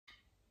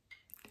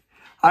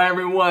Hi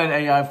everyone,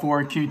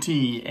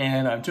 AI4QT,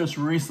 and I've just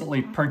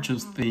recently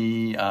purchased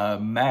the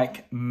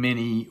Mac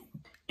Mini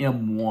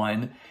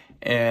M1,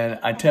 and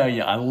I tell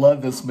you, I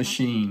love this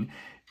machine.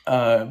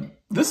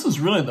 This is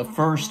really the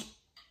first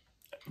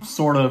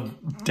sort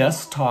of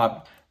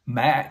desktop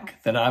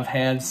Mac that I've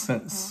had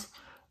since,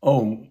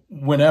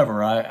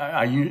 whenever.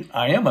 I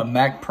am a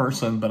Mac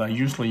person, but I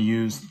usually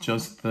use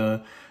just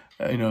the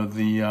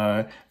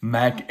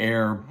Mac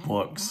Air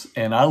books,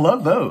 and I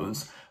love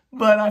those.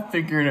 But I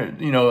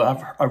figured,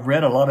 I've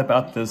read a lot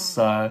about this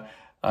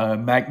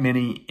Mac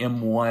Mini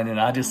M1, and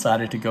I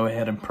decided to go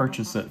ahead and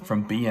purchase it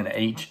from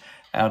B&H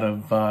out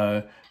of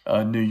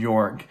New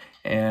York.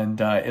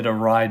 And it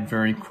arrived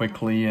very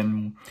quickly,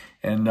 and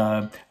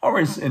I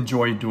always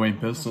enjoy doing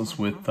business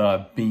with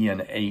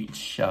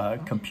B&H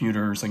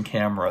computers and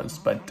cameras.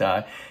 But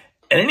at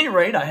any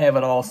rate, I have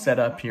it all set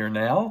up here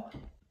now,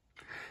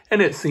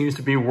 and it seems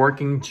to be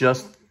working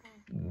just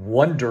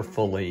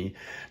wonderfully.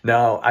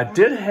 Now, I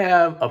did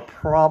have a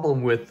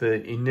problem with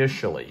it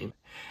initially,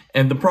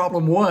 and the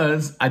problem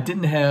was I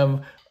didn't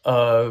have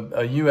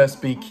a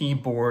USB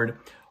keyboard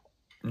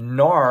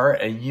nor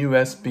a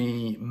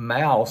USB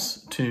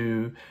mouse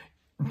to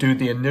do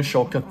the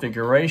initial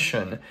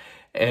configuration.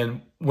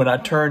 And when I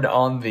turned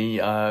on the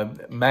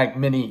Mac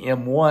Mini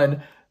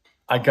M1,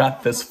 I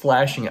got this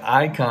flashing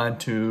icon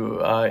to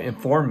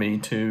inform me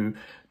to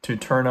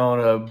turn on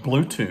a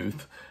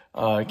Bluetooth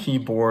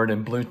keyboard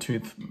and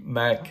Bluetooth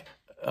Mac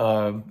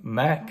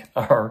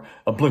or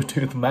a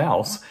Bluetooth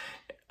mouse,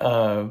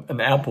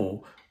 an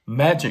Apple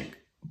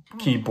Magic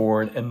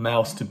keyboard and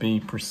mouse to be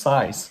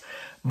precise.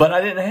 But I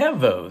didn't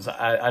have those.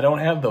 I don't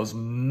have those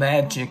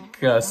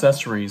magic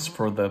accessories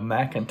for the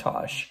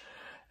Macintosh.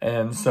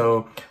 And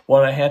so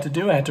what I had to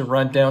do, I had to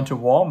run down to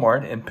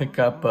Walmart and pick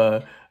up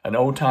an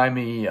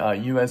old-timey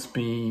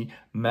USB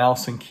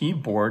mouse and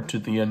keyboard to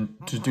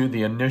do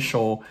the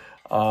initial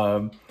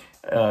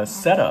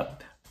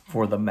setup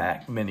for the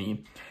Mac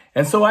Mini.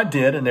 And so I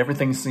did, and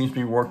everything seems to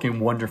be working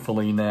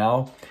wonderfully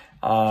now.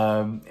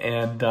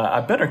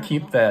 I better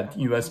keep that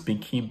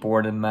USB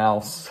keyboard and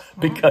mouse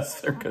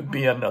because there could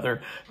be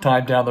another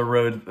time down the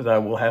road that I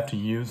will have to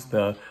use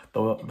the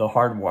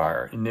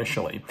hardwire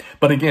initially.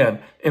 But again,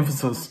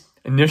 emphasis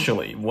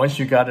initially. Once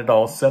you got it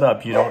all set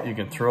up, you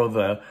can throw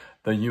the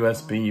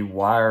USB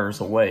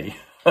wires away.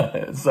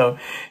 So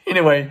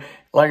anyway,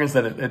 like I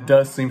said, it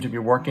does seem to be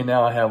working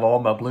now. I have all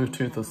my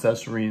Bluetooth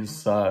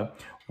accessories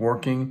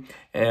working.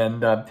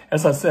 And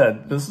as I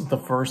said, this is the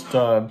first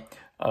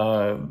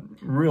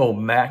real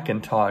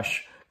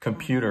Macintosh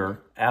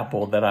computer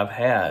Apple that I've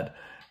had.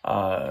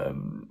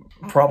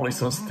 Probably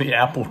since the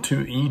Apple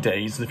IIe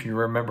days, if you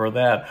remember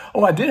that.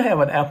 Oh, I did have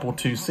an Apple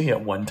IIc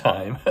at one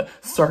time,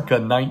 circa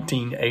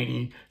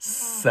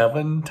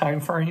 1987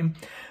 timeframe.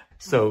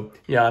 So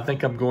yeah, I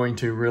think I'm going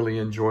to really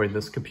enjoy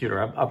this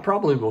computer. I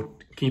probably will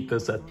keep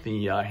this at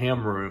the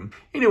ham room.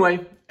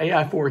 Anyway,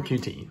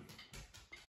 AI4QT.